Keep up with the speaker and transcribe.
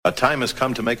time has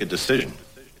come to make a decision.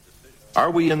 Are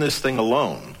we in this thing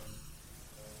alone,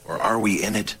 or are we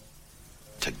in it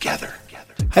together?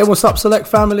 Hey, what's up, Select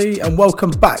family, and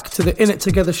welcome back to the In It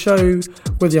Together show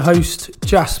with your host,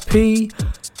 Jas P.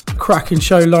 Cracking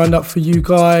show lined up for you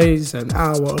guys, an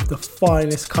hour of the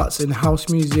finest cuts in house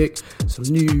music, some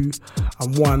new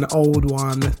and one old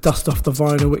one, dust off the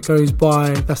vinyl, it goes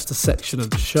by, that's the section of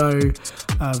the show.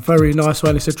 Very nice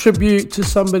one. It's a tribute to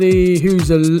somebody who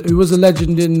was a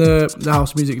legend in the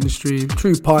house music industry,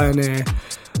 true pioneer,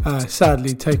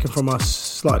 sadly taken from us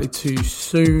slightly too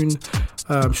soon.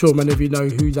 I'm sure many of you know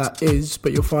who that is,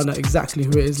 but you'll find out exactly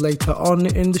who it is later on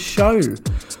in the show.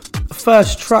 The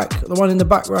first track, the one in the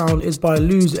background, is by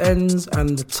Loose Ends,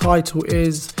 and the title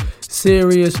is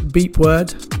Serious Beep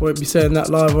Word. Won't be saying that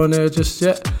live on air just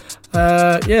yet.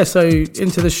 So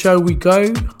into the show we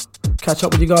go. Catch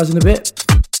up with you guys in a bit.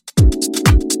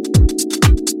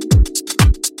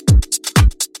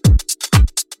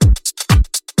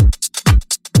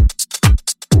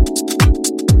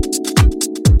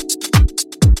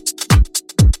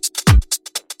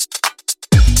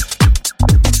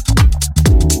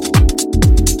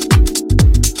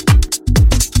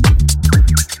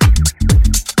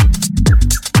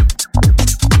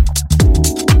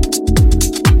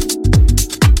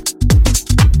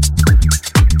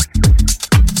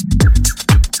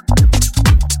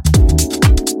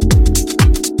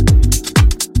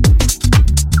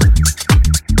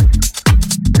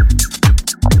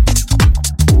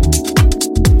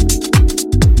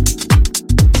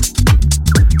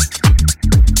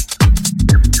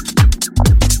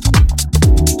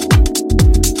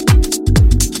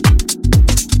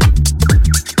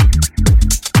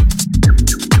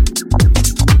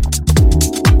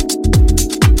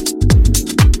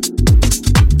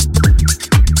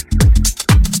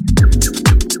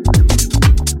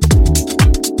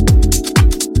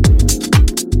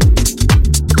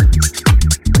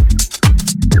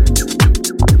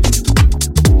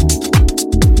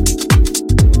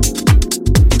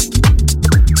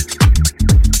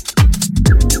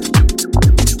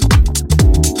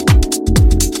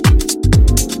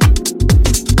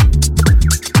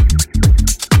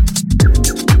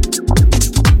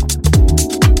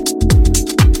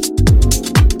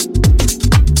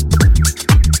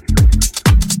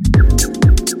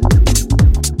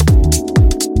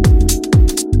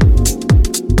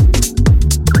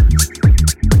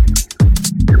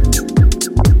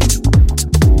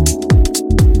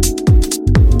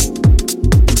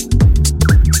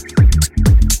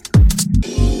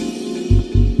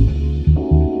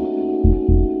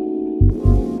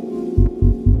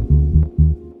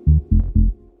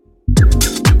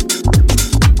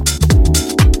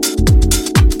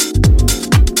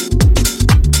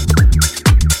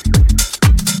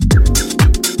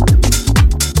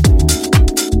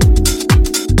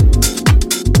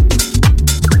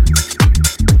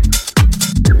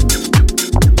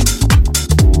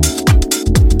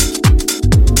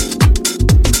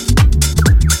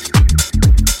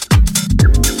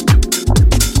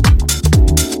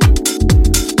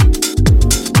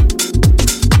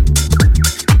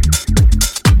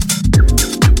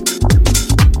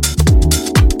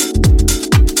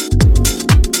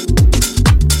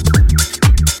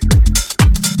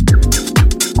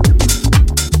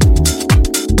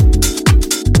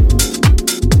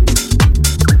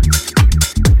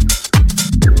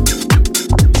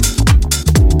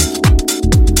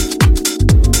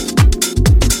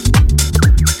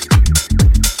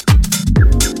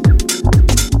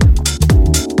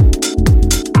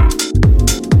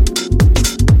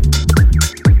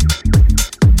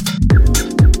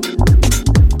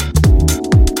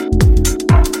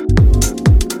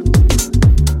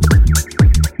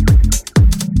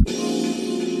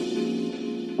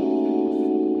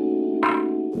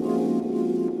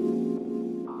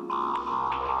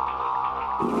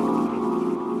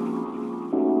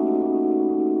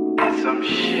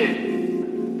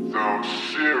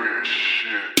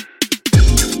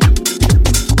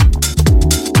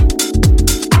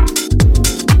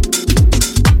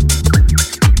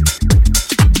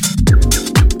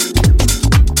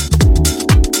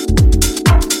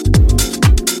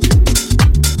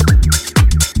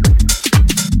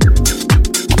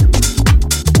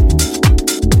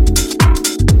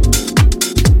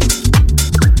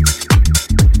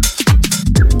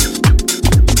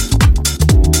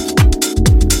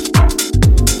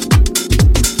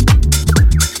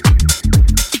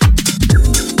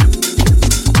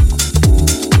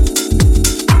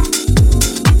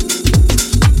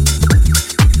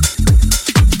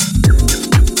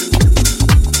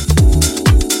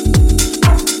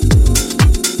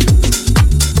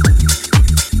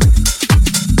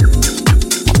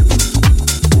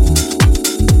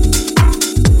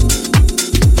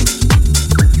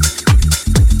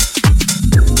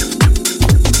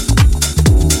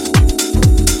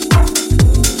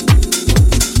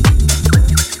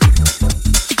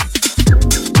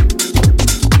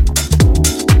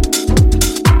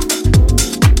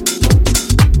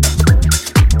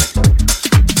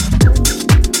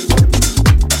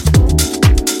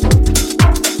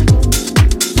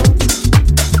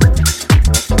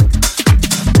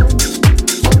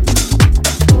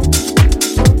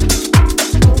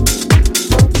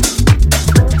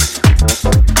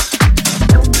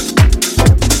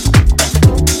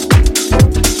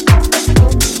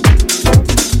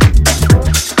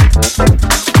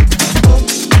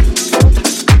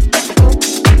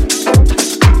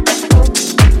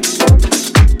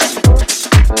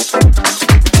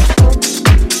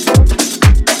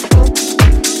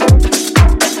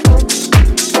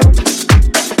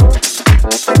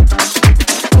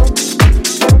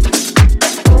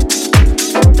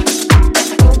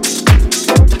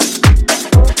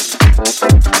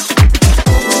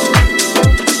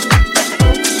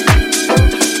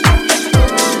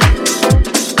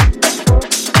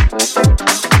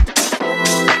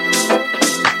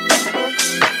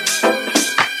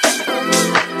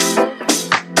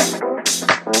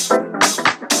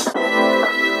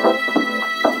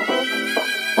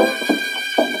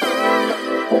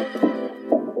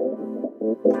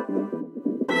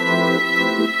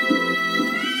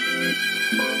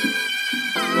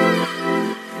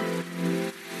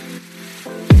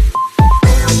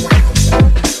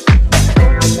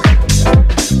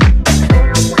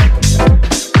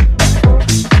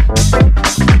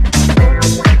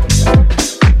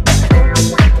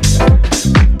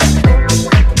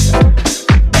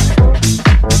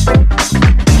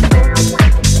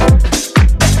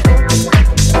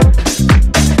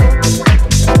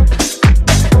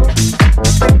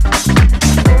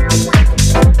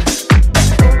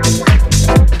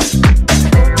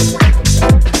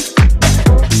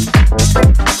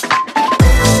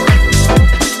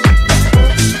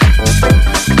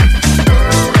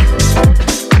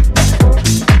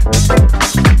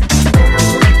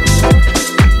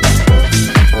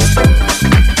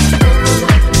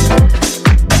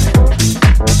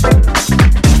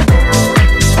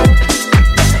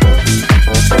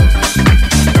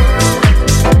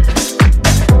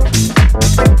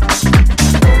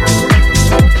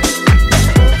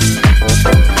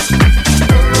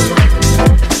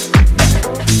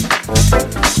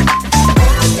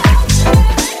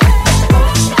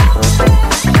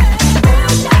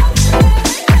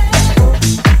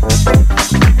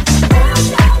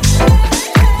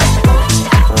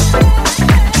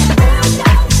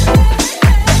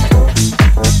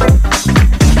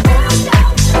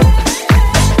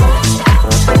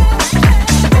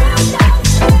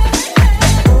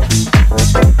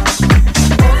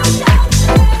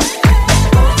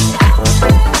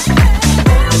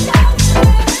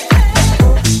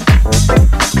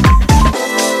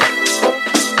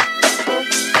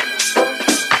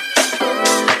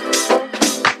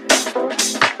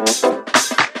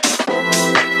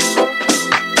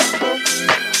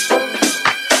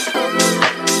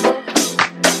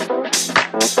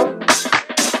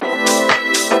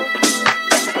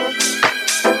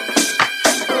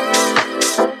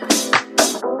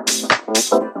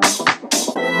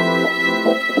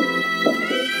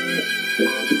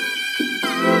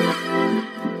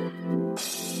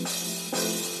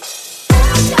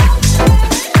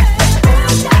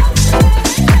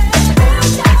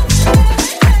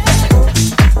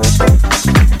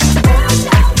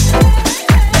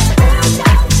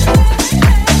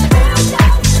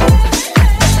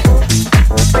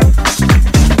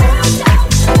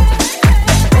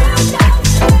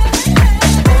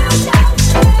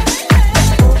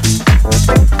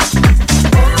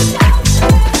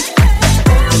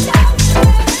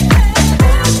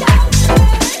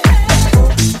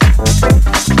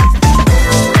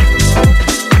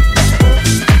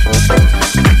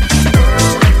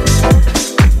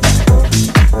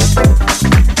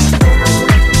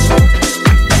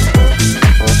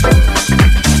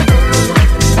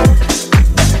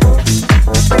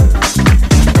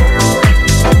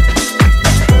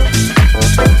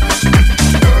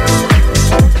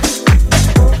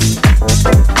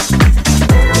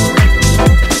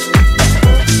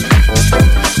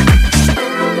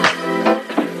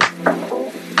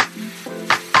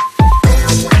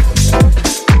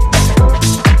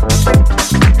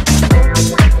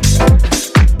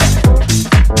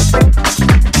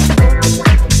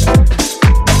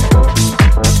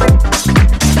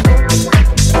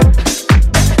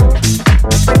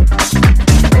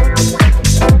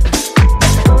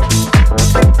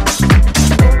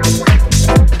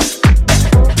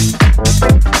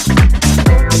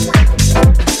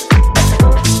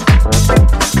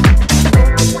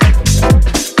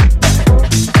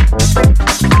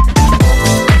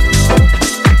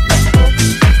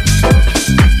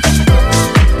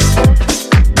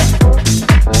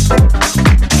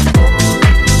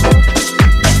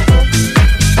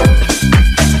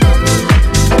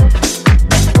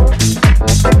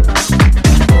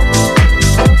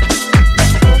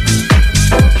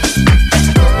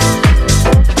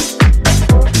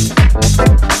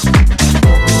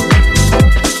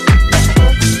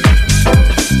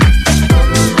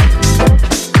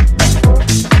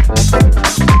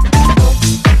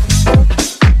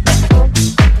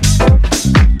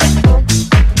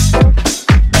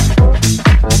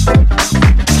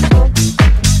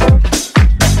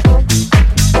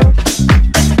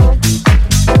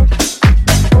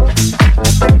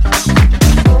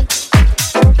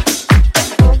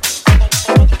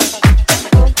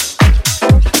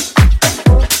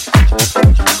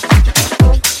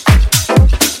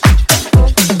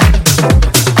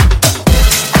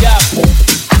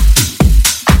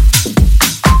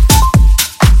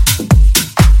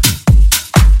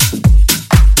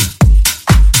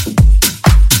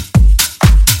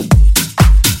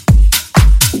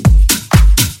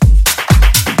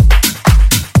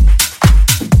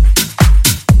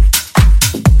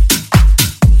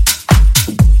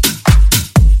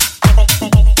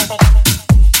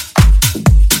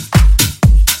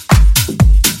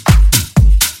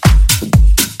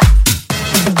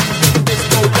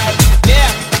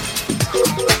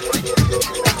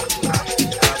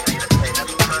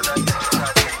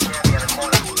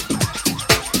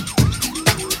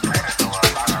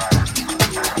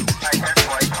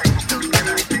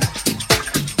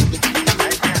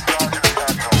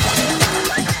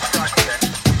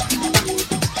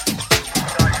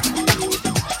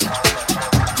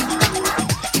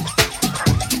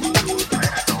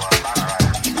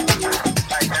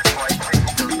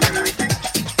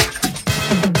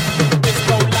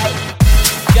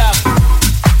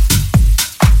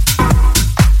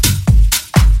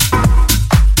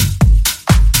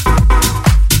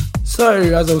 So,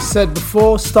 as I said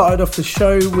before, started off the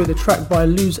show with a track by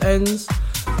Loose Ends.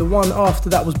 The one after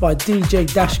that was by DJ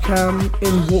Dashcam,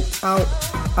 In Walked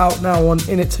out now on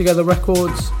In It Together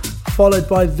Records. Followed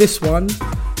by this one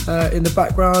in the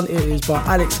background. It is by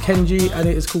Alex Kenji and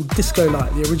it is called Disco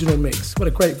Light, the original mix. What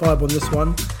a great vibe on this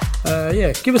one.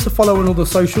 Give us a follow on all the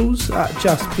socials at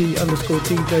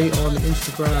JaspP_DJ on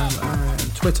Instagram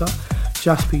and Twitter,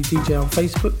 JaspPDJ on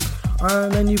Facebook.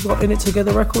 And then you've got In It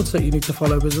Together Records that you need to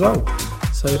follow as well.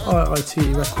 So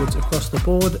IIT Records across the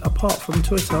board, apart from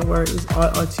Twitter where it is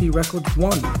IIT Records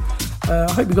 1.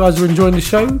 I hope you guys are enjoying the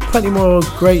show. Plenty more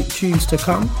great tunes to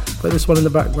come. But this one in the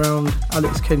background,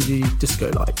 Alex Kenji, Disco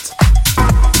Light.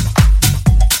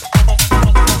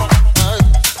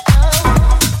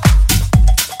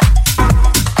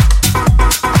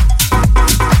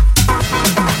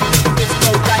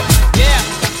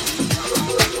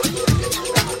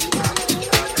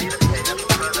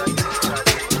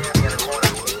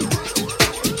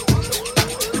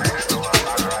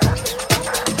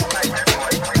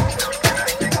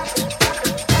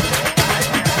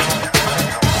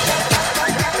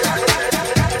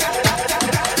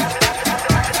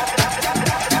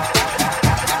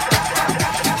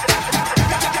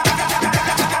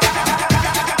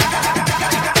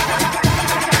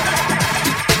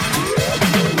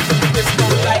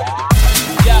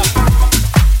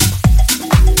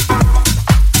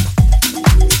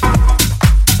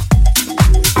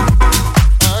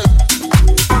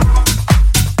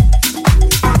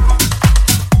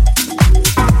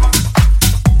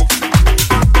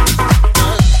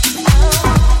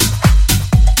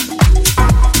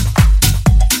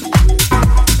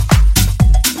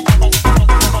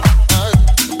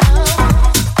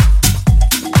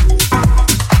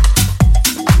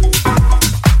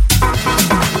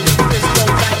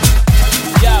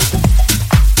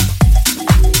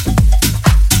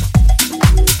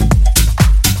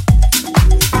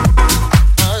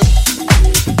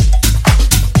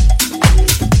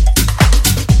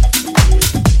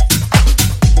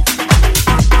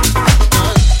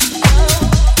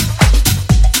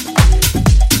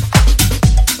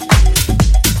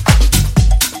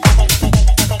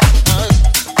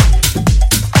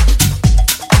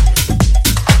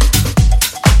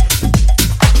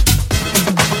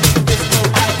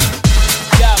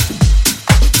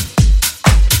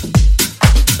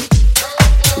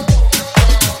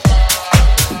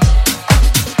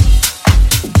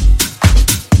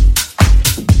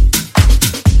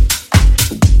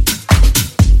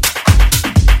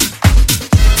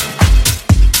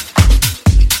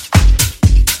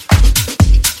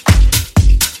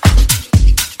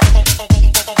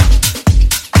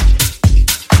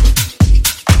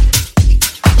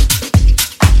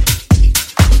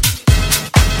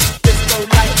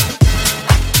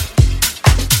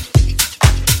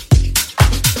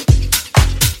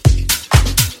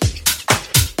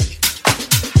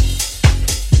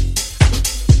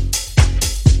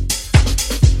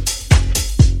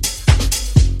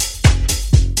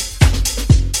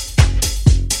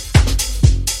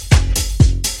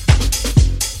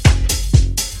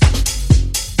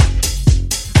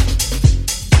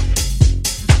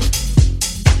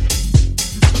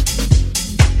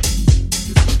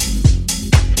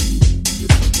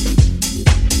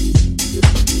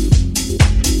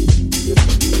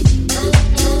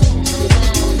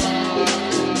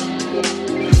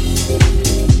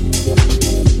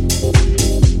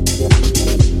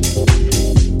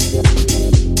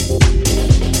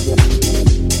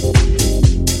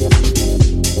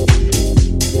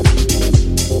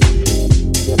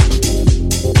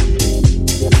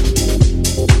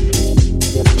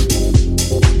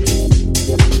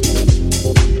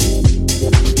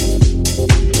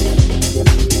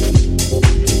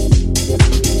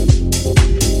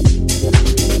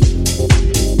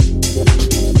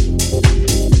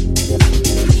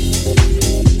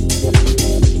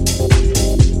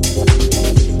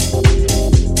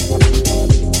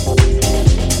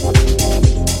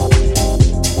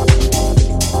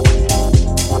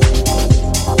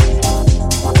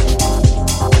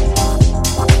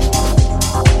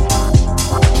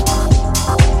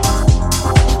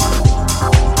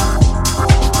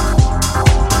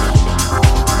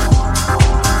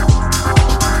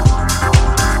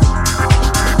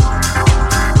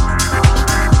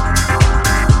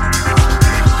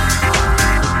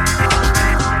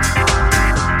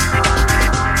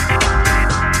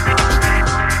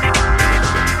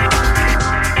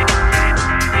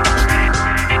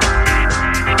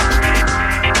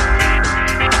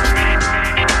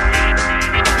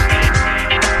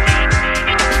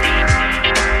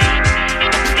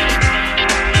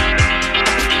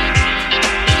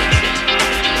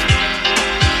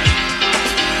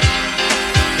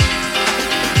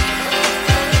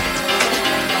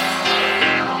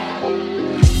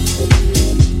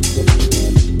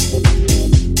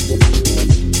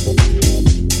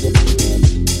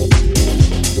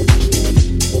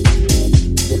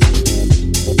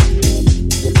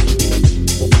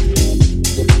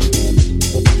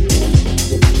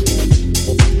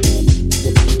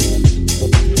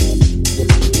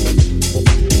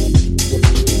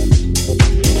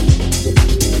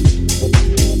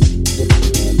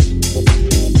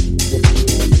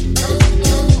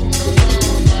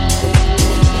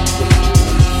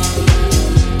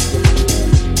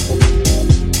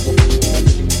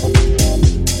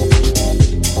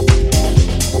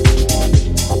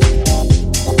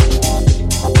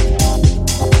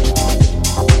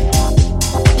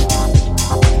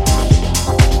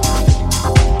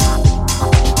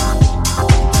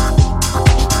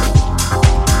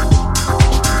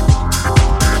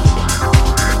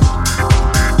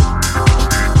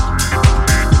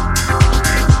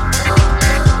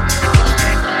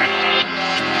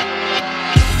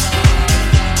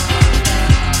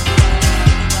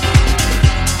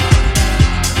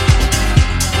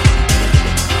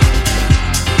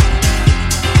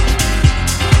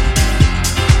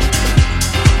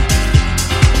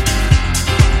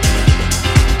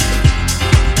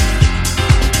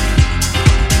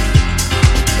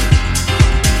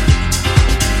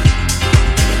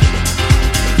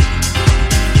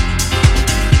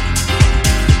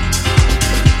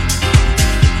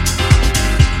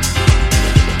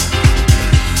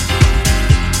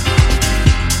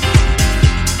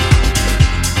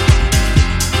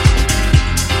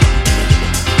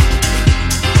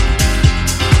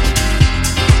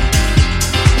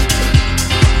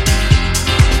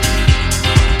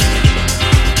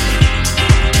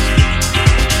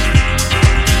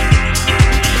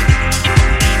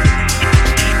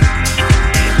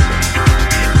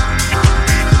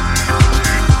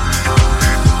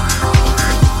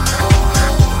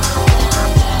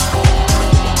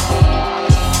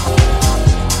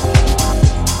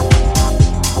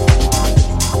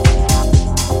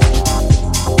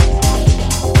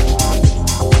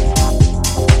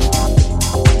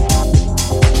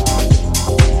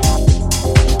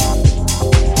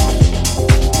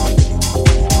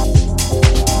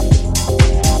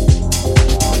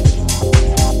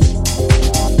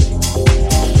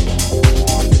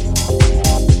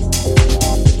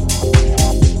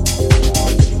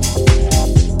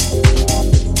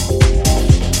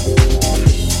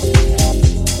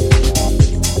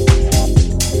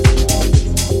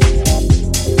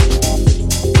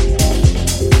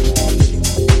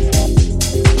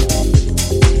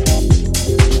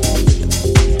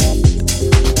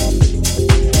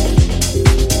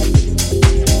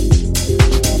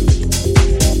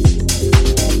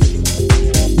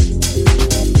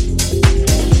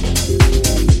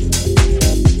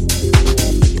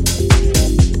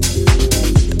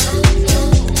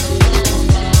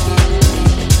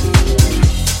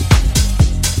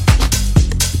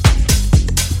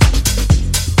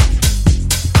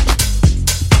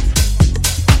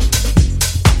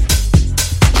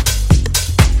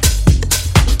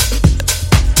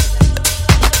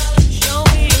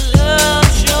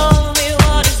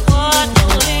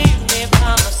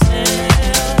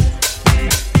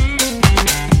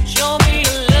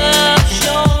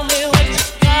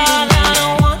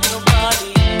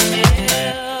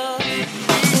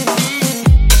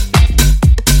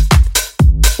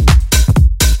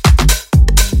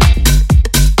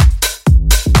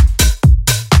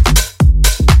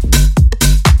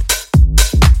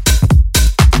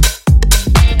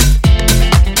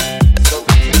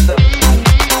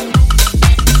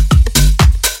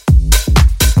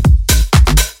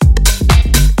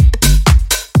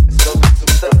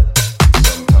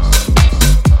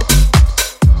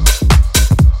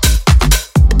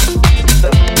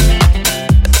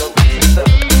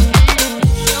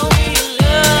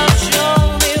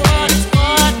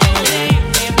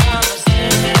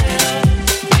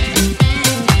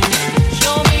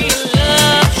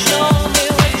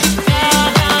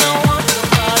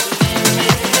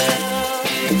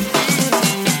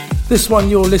 This one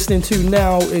you're listening to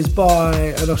now is by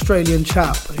an Australian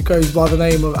chap who goes by the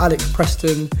name of Alex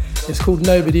Preston. It's called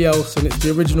Nobody Else and it's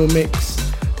the original mix.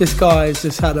 This guy's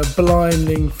just had a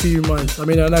blinding few months. I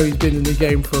mean, I know he's been in the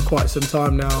game for quite some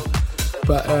time now,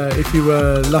 but if you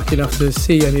were lucky enough to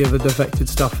see any of the Defected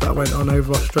stuff that went on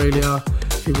over Australia,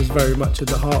 he was very much at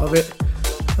the heart of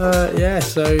it.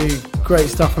 So great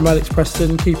stuff from Alex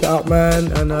Preston. Keep it up, man,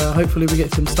 and hopefully we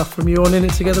get some stuff from you on In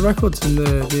It Together Records in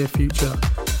the near future.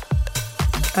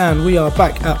 And we are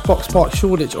back at Box Park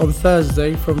Shoreditch on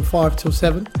Thursday from 5 till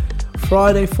 7,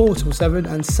 Friday 4 till 7,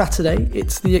 and Saturday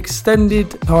it's the extended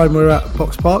time we're at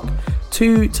Box Park,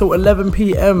 2 till 11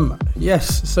 p.m.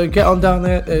 Yes, so get on down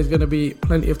there. There's going to be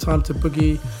plenty of time to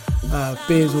boogie.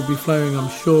 Beers will be flowing, I'm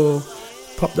sure.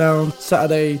 Pop down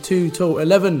Saturday 2 till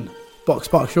 11, Box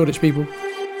Park Shoreditch, people.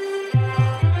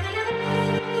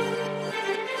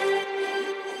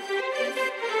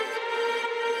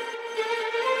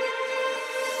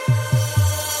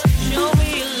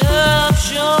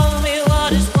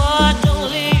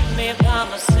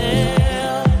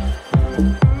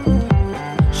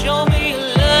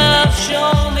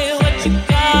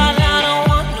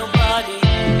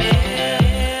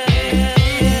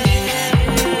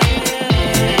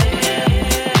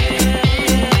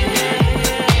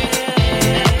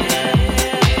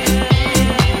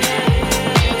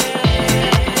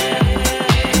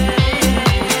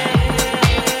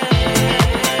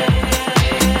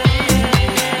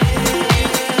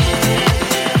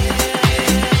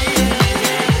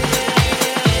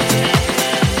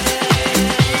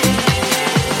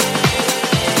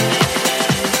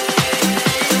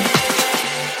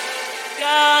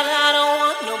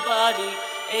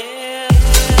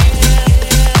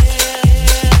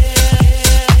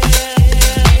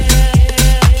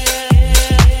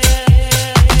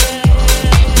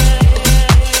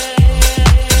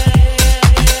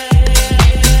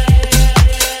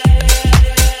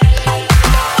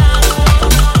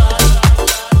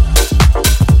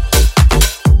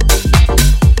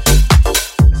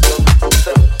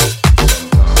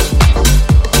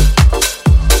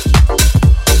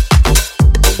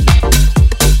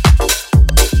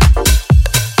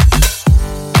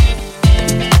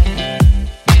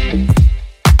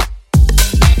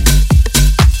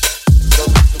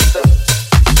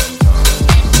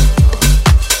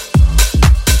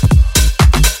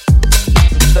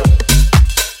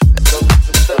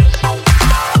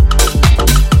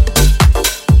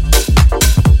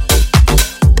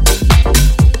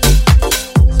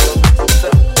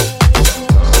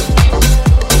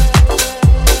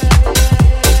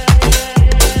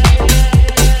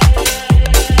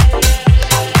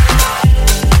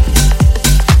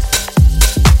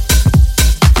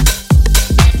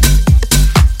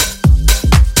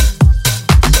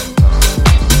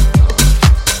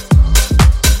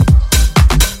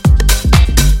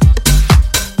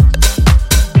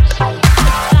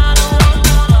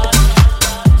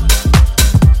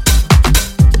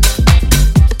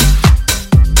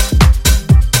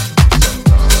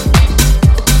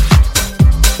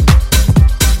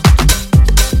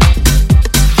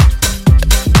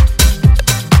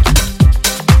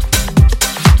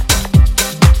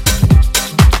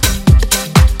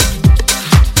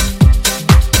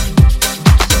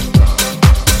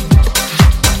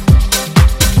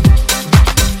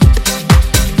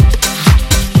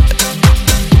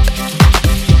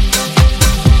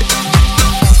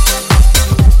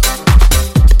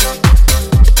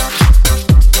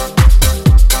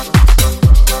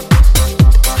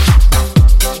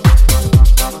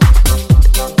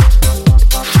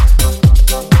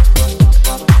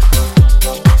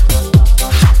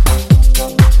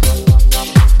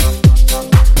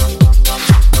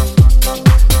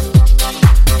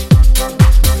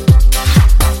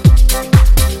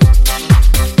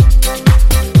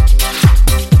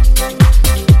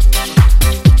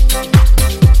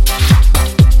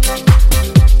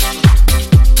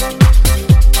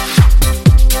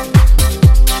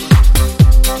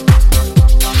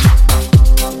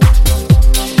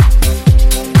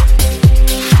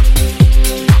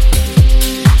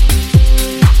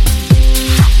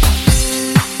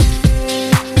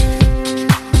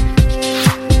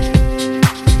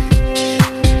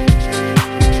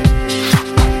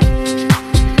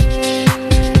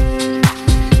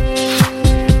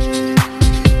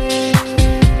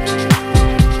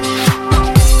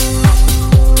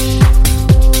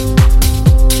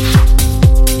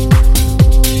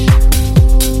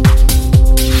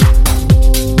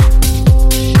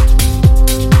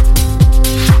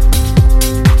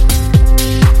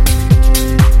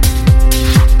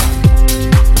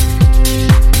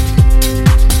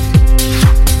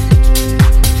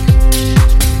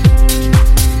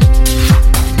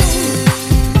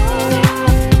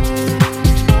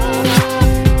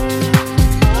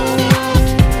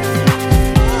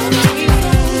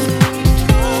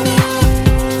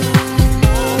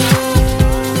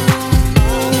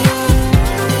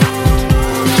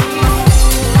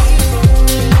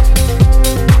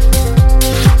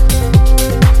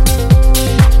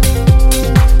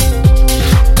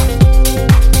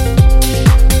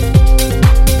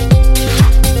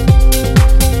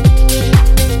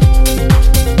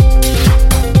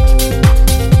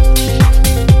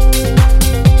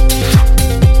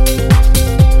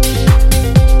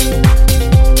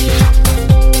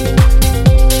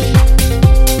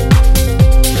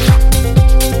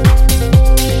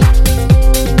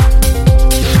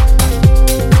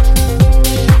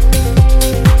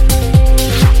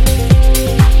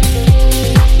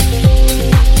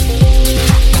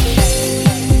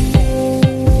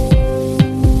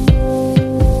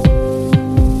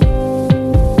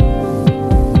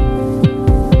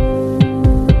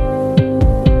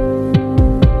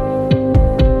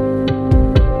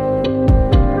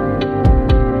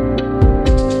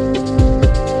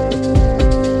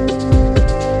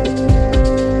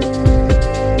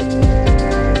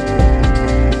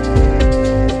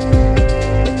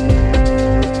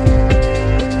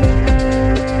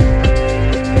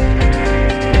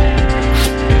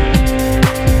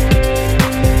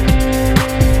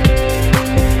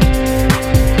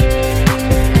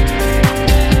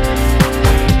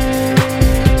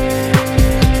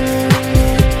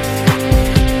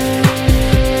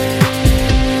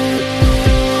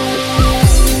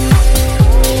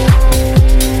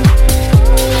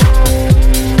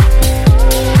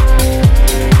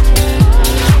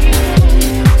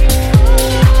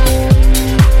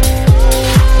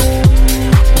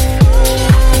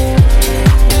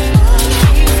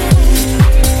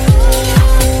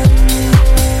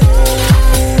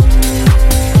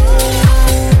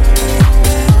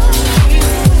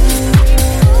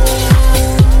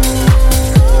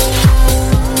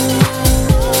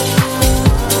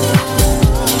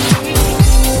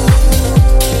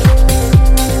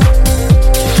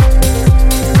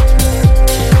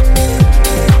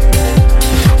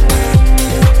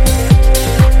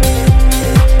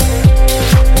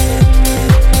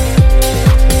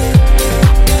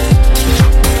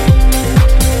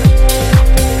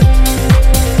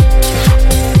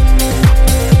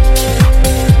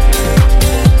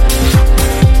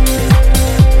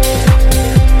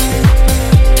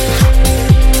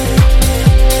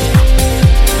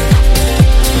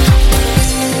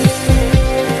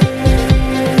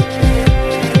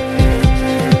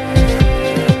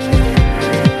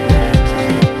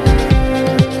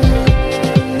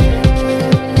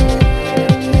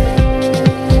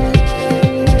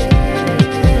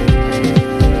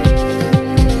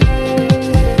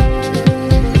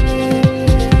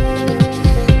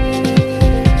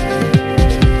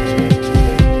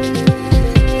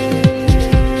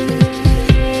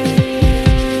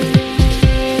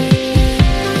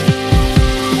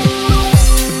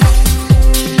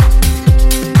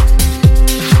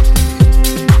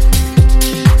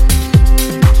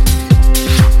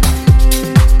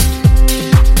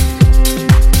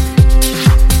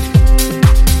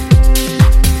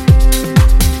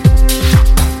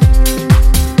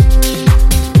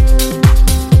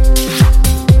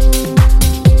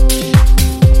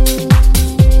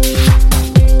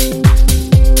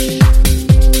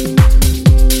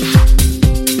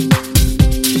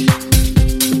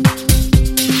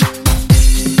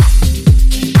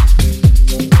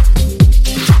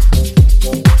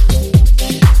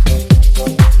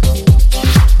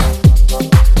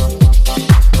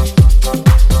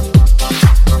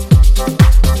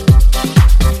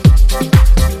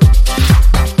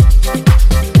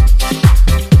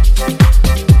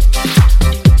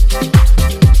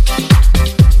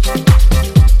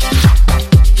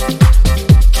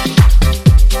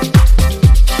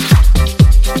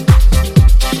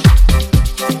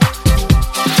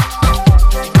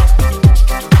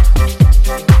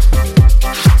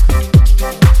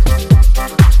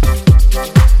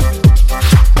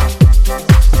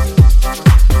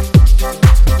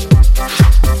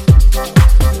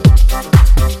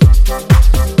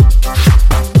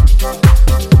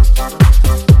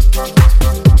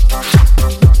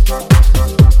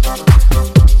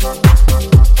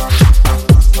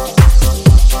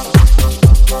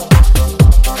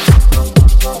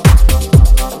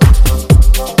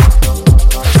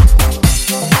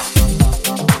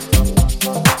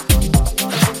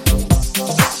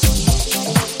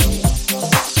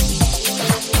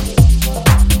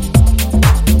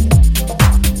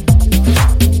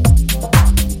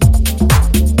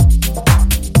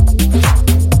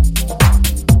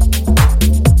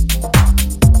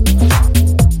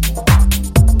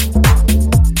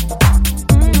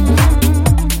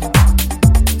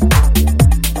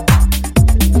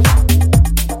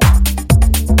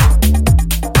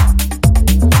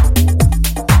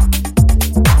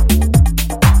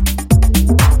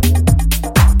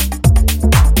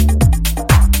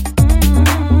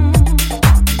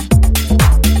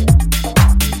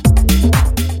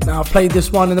 played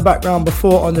this one in the background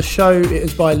before on the show. It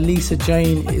is by Lisa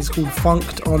Jane. It is called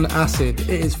Funked on Acid. It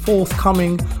is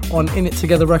forthcoming on In It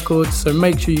Together Records, so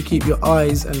make sure you keep your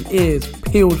eyes and ears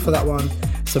peeled for that one.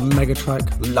 It's a mega track.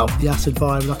 Love the acid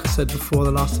vibe, like I said before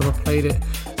the last time I played it.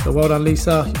 So well done,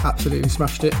 Lisa. You absolutely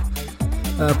smashed it.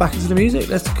 Back into the music.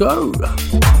 Let's go.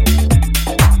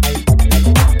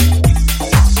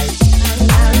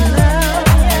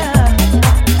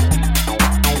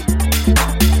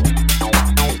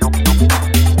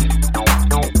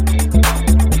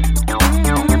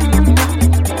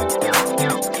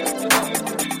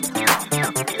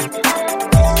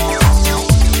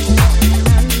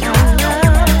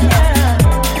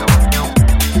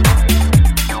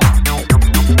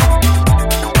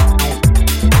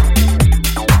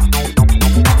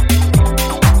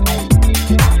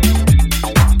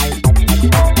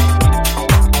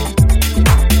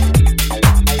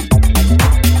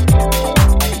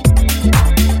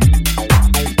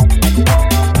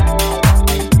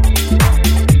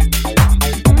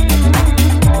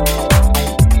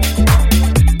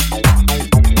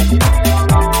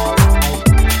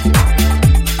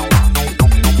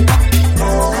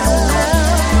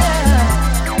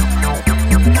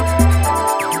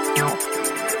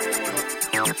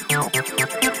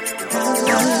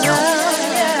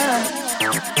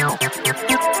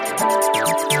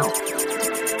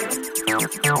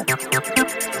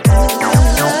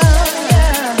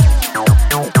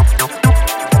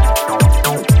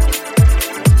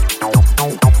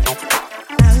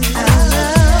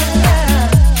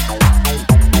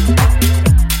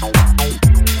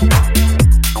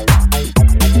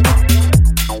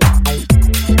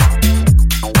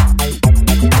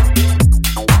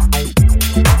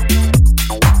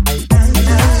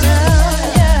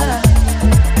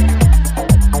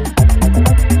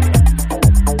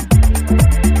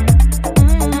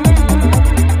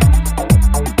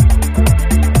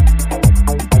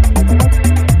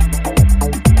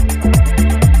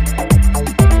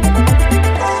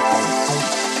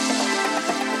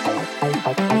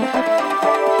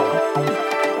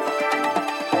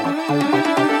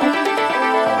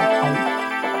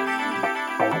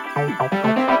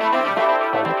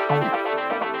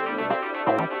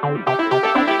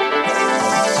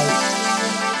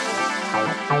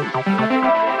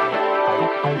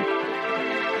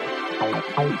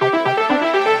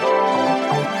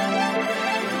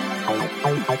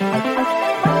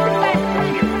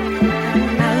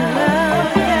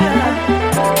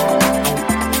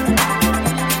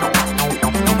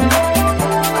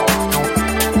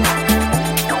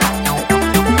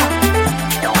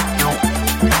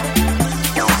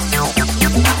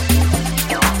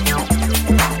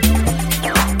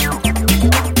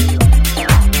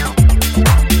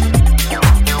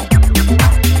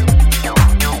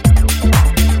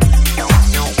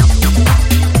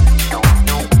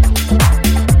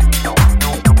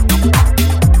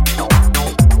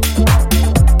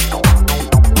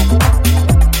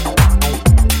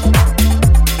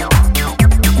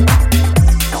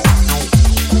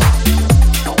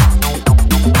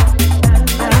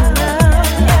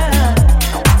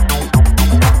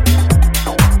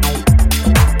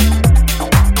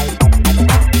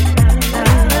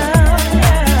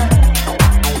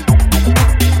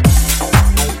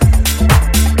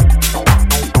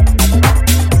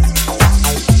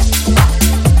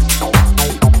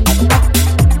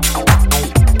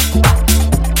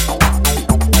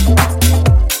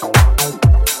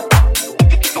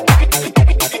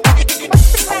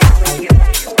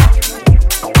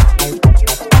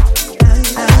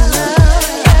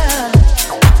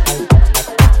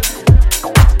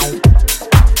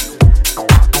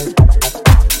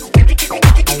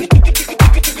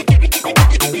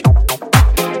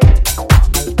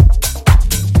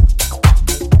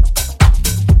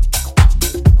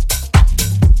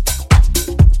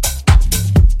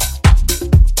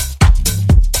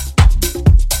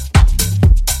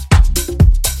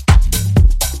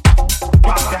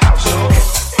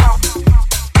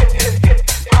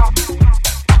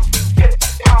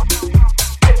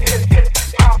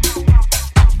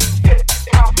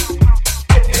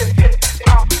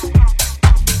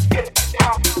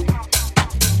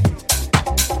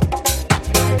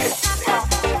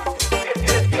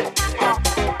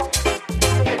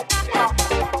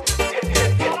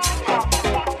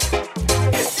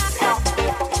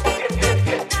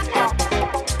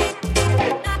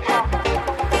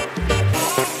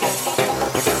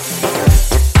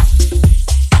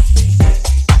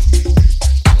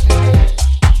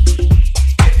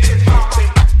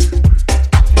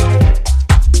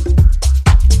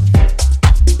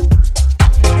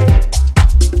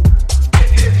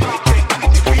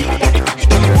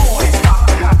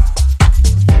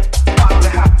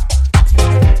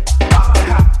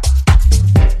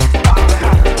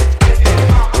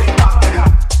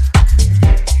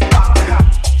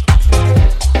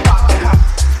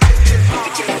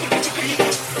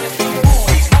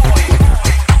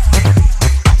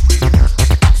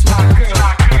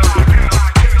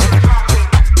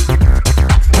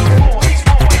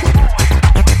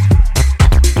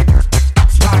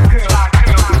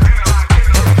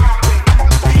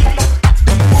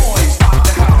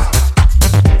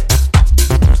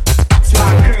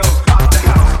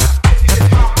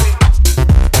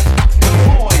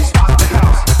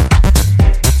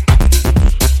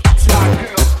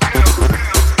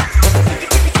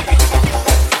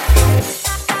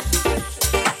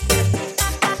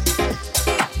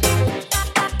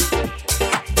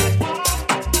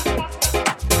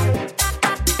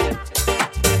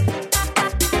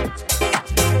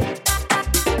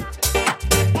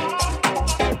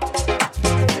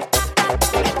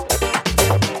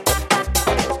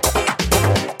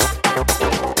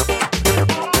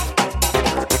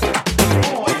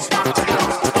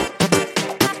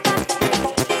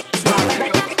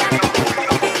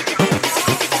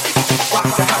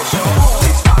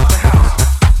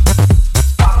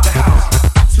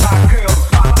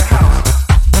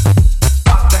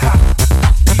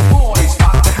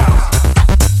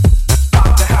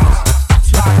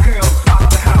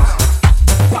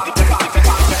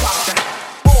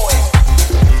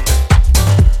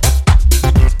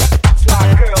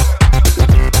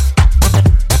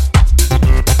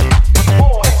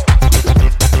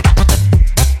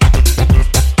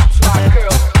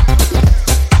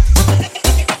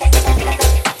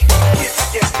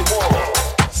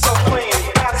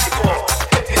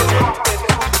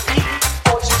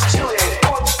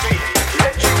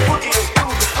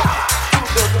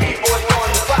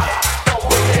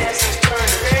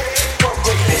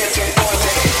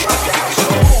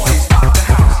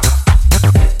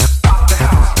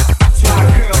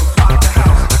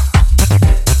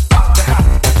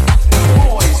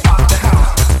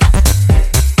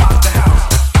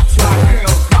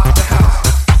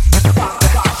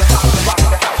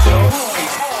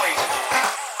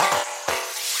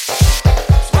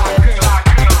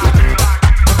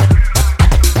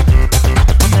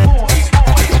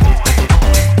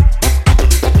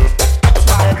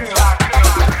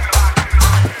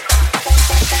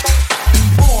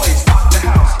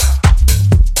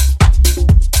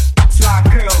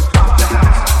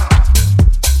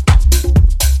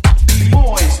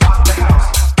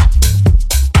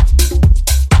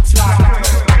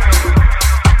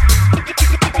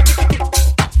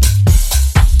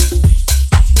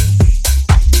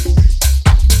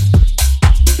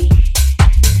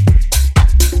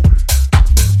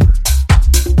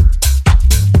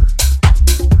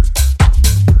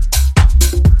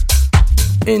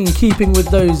 In keeping with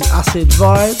those acid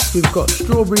vibes, we've got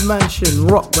Strawberry Mansion,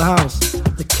 Rock the House,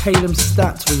 the Calum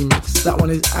Stats remix. That one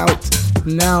is out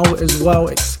now as well,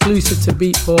 exclusive to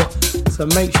Beatport. So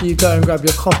make sure you go and grab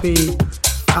your copy.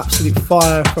 Absolute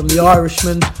fire from the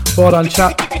Irishman. Well done,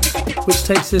 chap. Which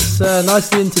takes us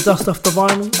nicely into Dust Off the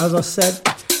Vinyl. As I said,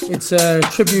 it's a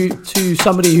tribute to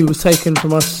somebody who was taken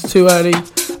from us too early,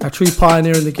 a true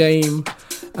pioneer in the game.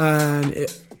 And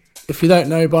if you don't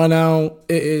know by now,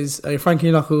 it is a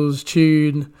Frankie Knuckles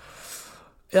tune.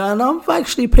 And I've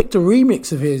actually picked a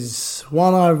remix of his,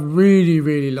 one I really,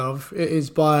 really love. It is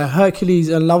by Hercules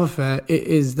and Love Affair. It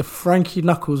is the Frankie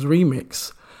Knuckles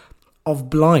remix of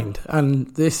Blind. And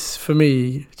this, for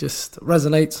me, just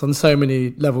resonates on so many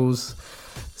levels.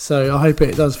 So I hope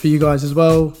it does for you guys as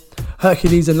well.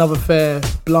 Hercules and Love Affair,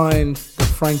 Blind, the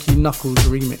Frankie Knuckles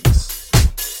remix.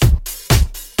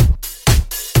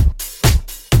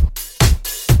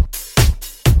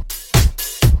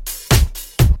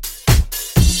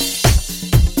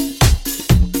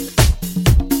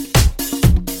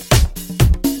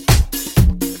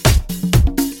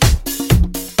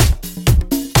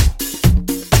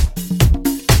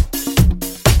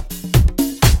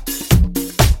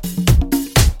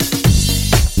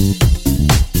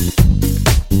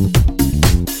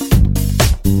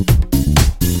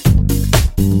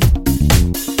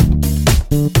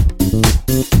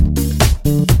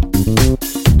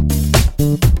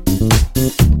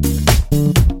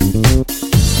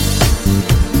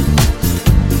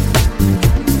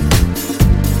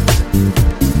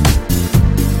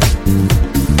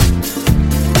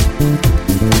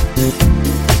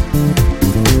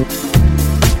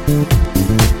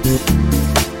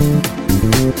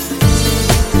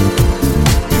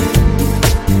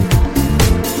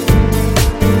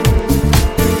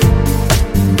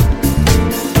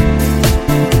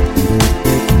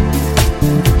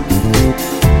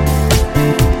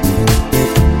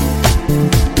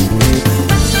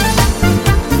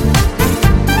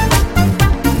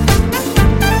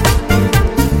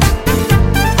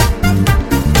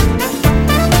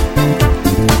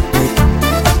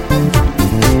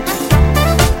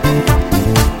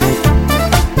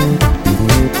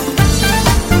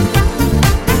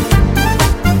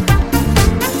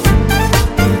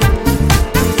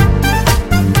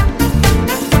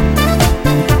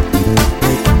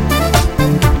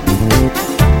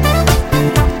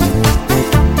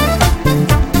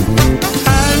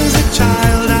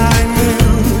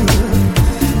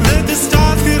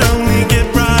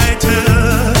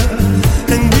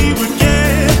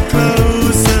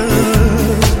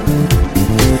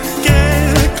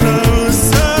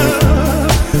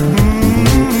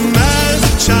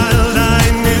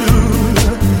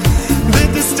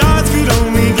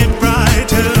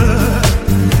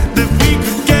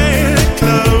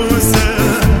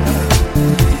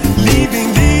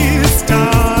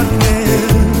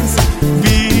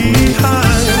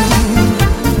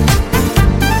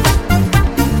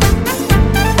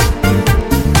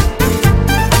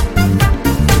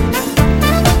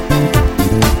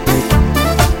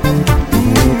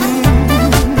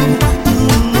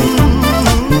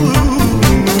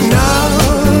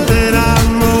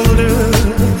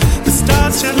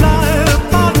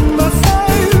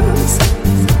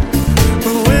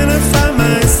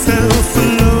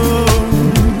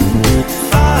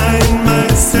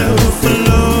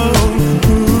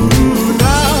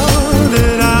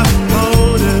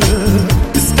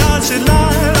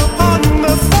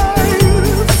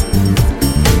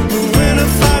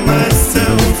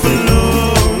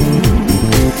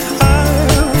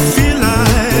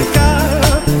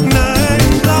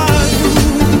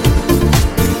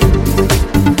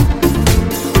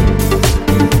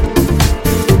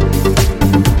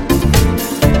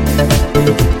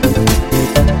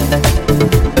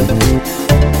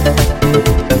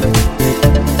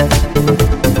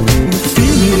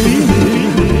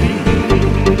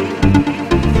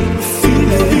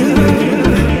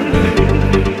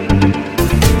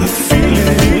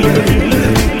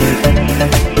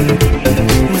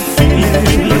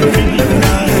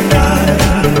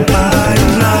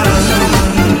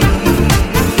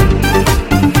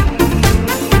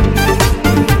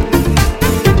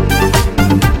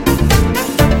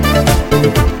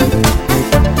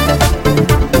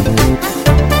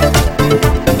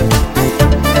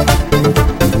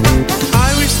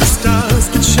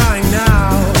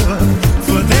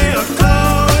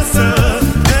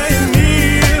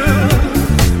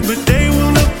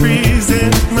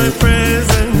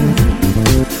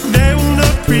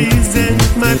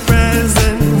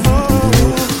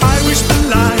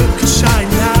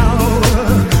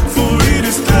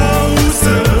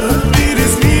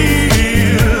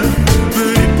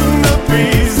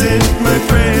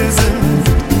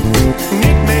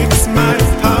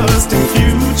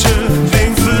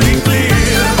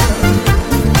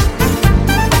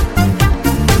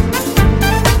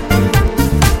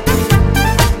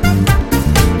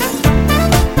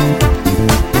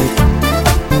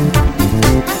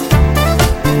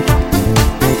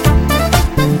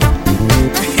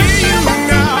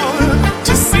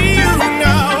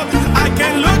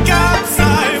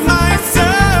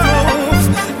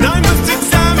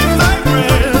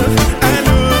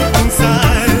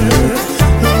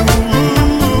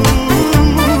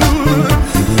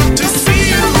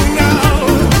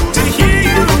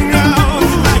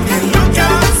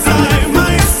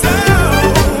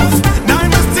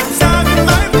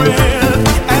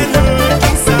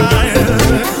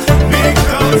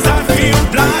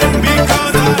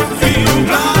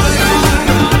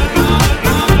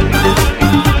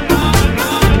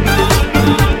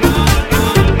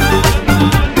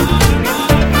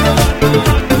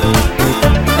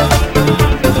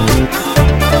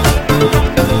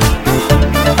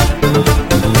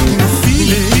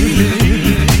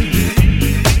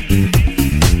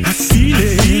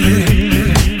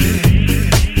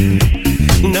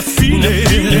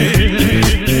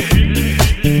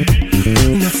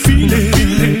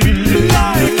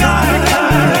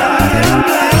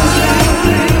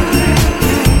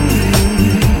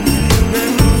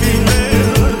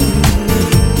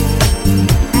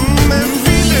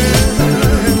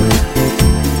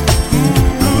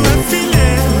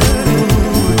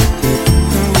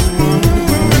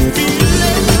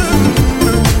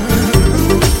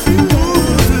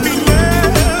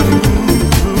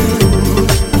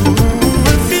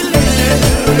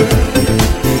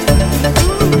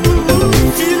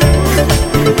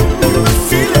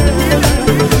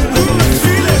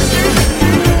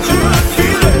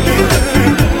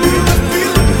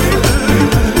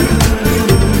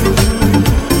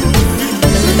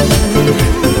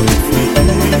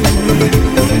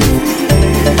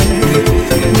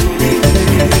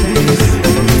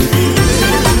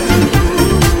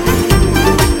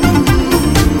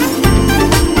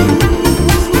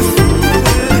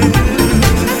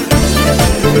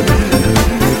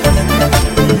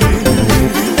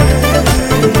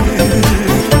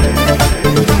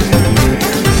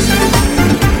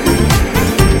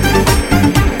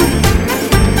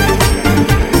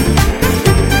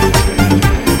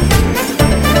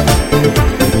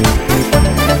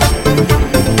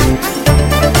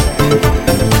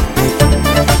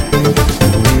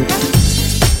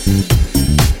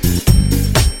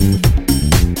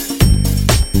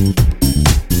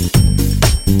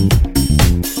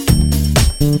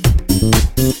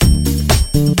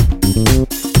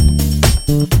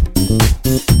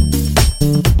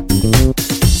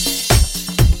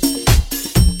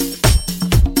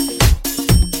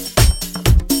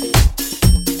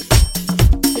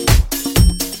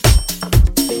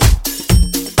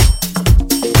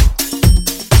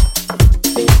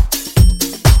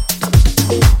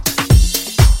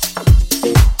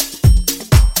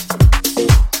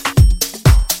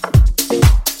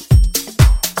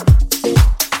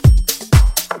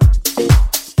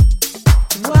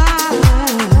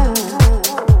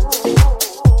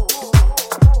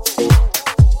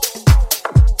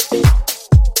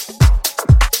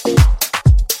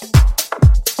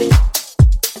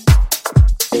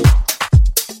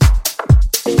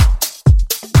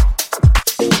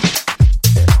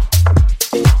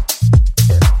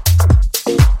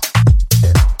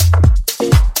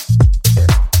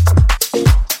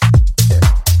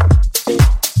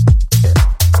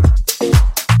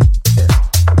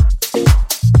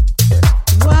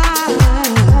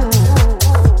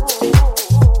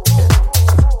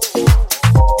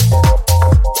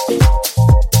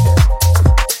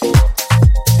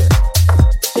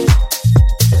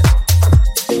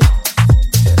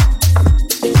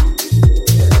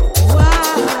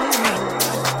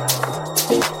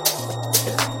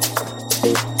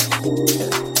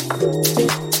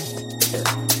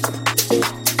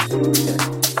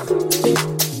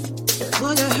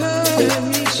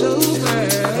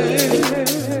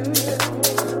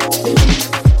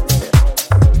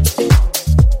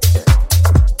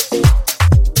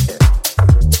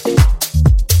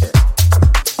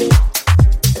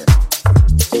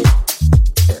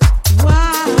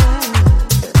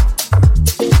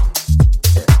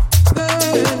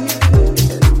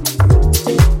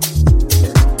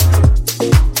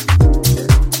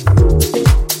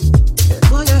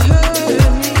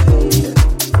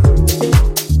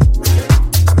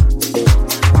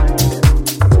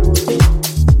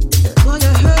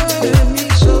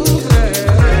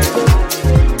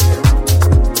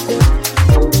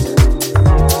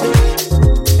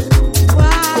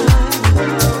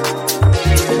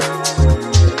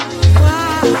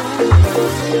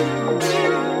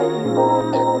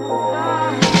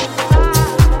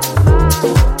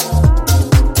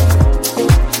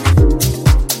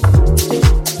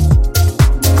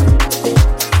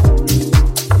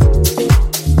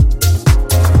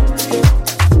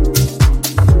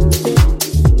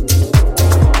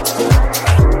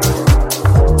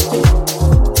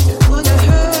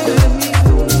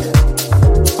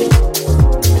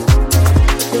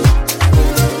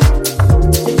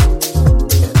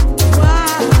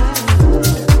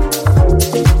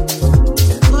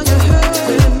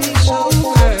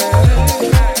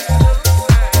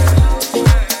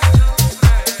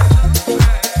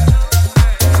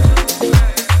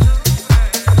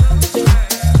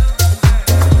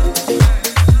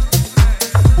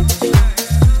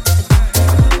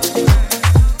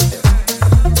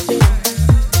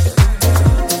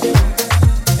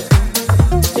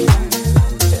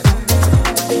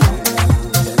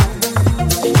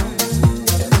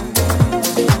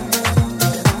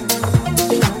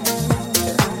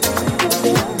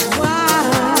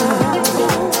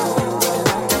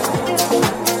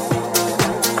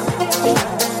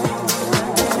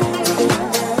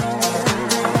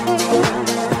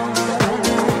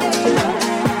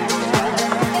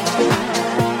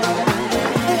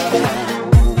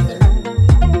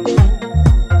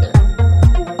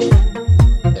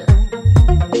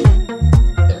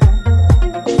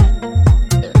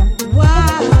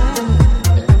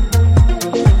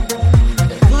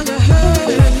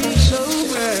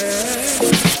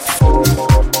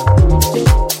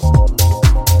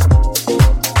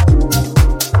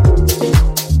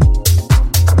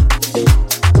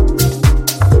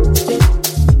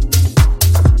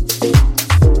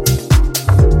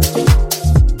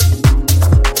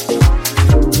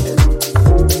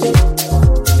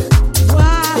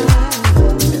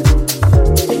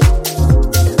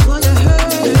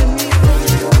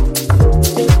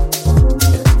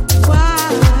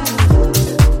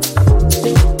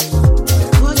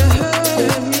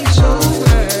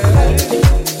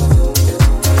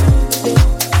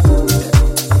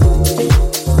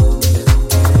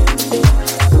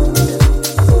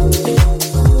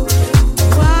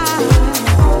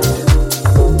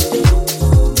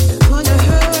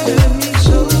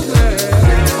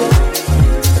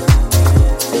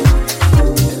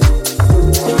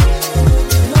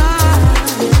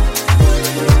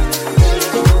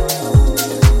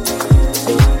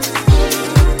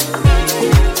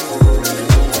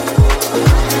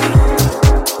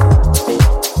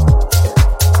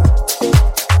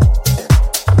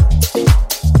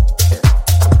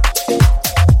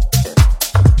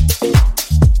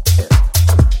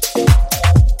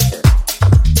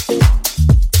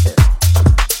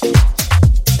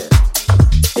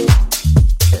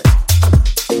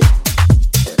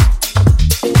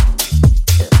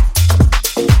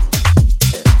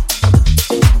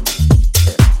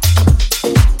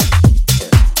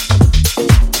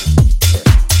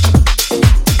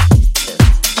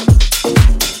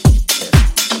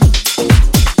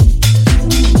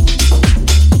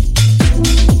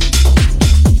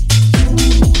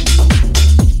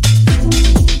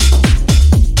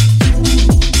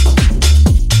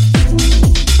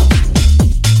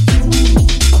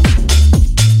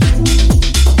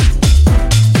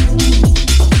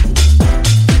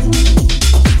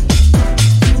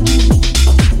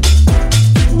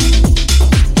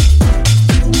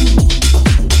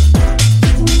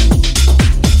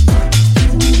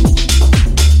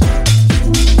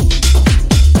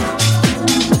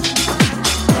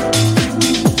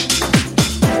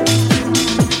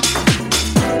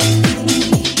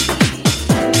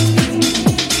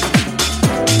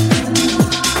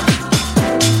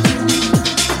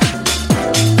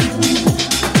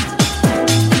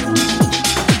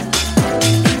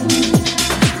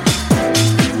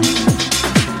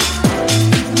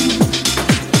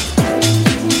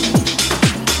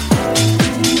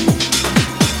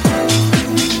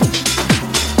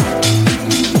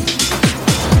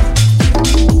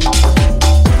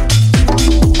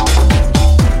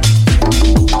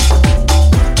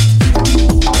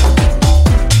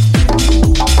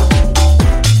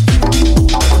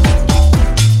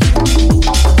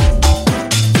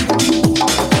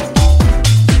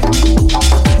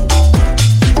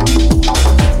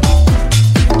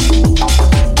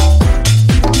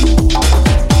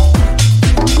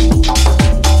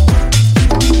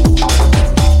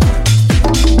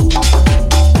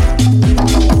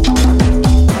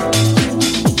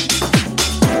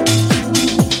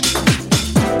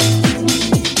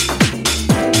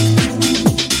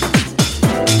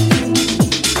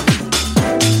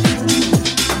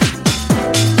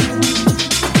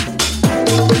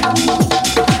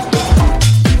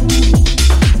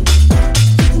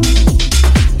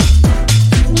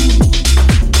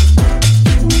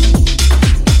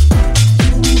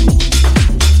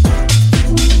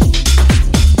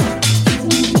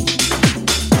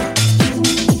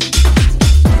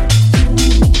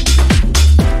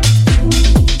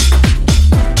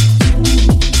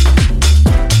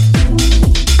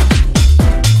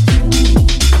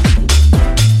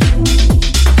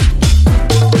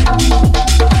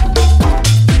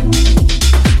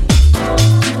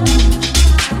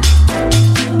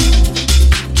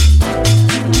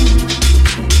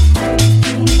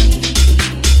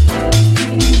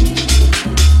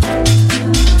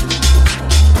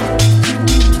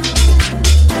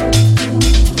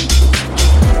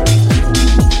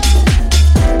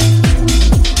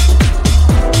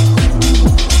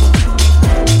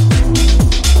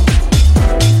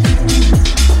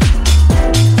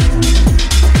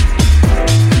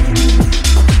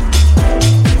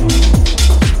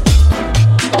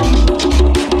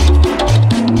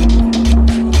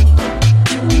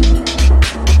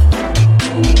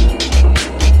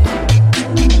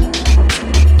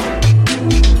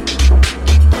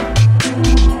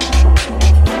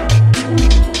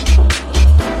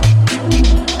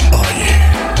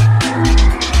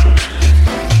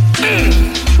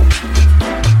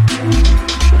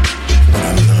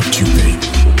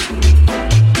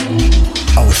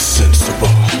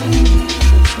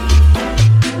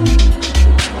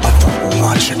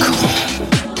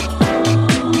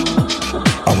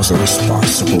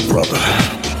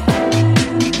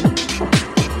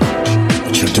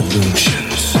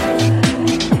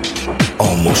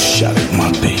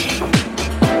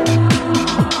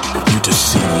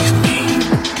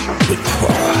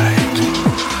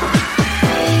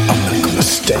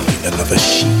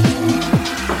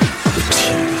 with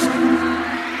tears.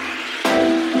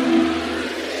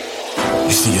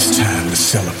 You see, it's time to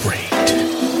celebrate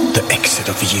the exit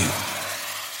of you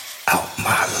out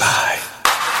my life.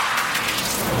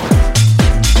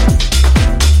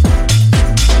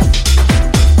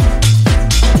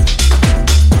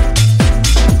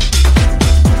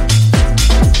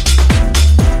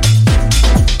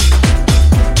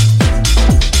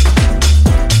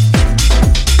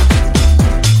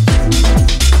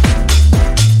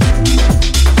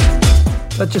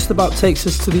 That just about takes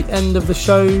us to the end of the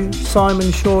show.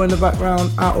 Simon Shaw in the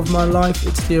background, Out of My Life.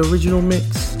 It's the original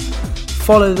mix.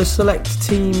 Follow the Select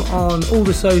team on all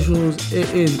the socials.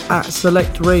 It is at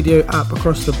Select Radio app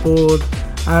across the board.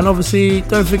 And obviously,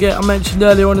 don't forget, I mentioned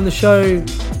earlier on in the show,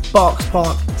 Berks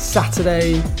Park,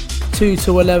 Saturday, 2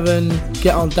 to 11.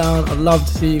 Get on down. I'd love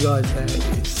to see you guys there.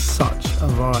 It's such a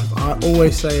vibe. I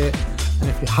always say it. And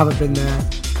if you haven't been there,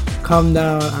 come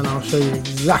down and I'll show you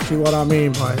exactly what I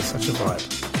mean by it's such a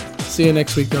vibe. See you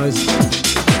next week,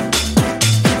 guys.